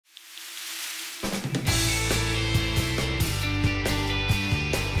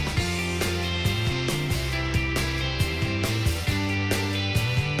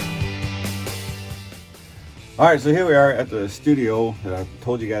All right, so here we are at the studio that I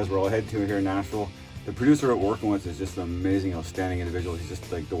told you guys we're all headed to here in Nashville. The producer we're working with is just an amazing, outstanding individual. He's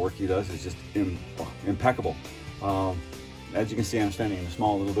just like, the work he does is just impeccable. As you can see, I'm standing in a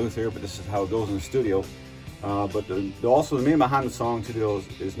small little booth here, but this is how it goes in the studio. But also the meaning behind the song too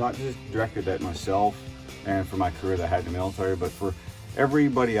is not just directed at myself and for my career that I had in the military, but for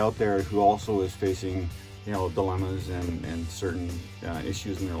everybody out there who also is facing, you know, dilemmas and certain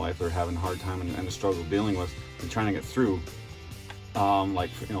issues in their life they're having a hard time and a struggle dealing with and trying to get through.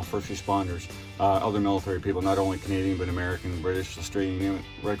 Like, you know, first responders, other military people, not only Canadian but American, British, Australian, you know,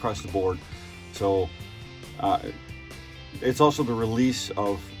 right across the board. So it's also the release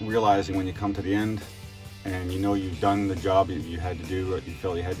of realizing when you come to the end and you know you've done the job you had to do, what you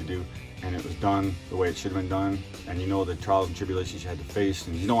felt you had to do, and it was done the way it should have been done, and you know the trials and tribulations you had to face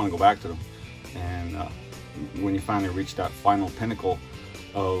and you don't want to go back to them. And when you finally reach that final pinnacle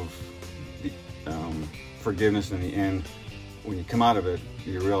of the, forgiveness in the end, when you come out of it,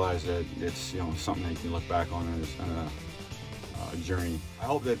 you realize that it's, you know, something that you can look back on as a journey. I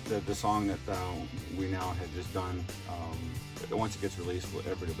hope that the song that we now have just done, once it gets released,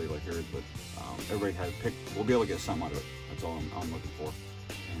 everybody will be able to hear it, but everybody has picked, we'll be able to get something out of it. That's all I'm looking for.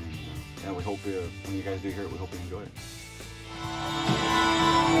 And yeah, we hope when you guys do hear it, we hope you enjoy it.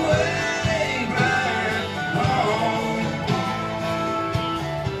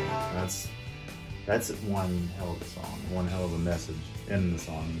 That's one hell of a song, one hell of a message in the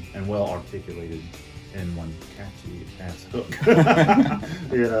song, and well articulated in one catchy ass hook.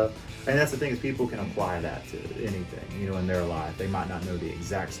 You know, and that's the thing, is people can apply that to anything, you know, in their life. They might not know the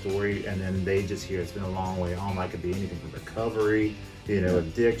exact story, and then they just hear it's been a long way home. That could be anything from recovery, you know,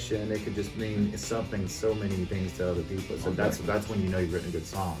 addiction. It could just mean something, so many things to other people. So that's when you know you've written a good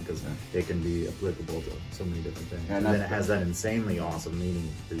song, because it can be applicable to so many different things. And then it has that insanely awesome meaning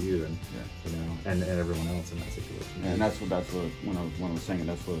for you and you know, and everyone else in that situation. And that's what when I was singing,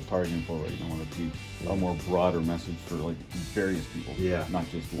 that's what I was targeting for. Right? I want to be a more broader message for like various people, not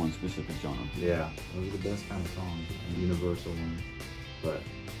just one specific genre. Yeah, those are the best kind of songs, universal ones. But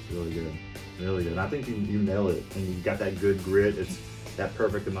it's really good, really good. And I think you nail it, and you got that good grit. It's that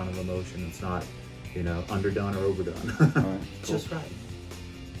perfect amount of emotion. It's not, you know, underdone or overdone. All right, cool. Just right.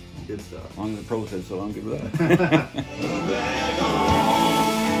 Good stuff. On the pro said so, I'm good with that.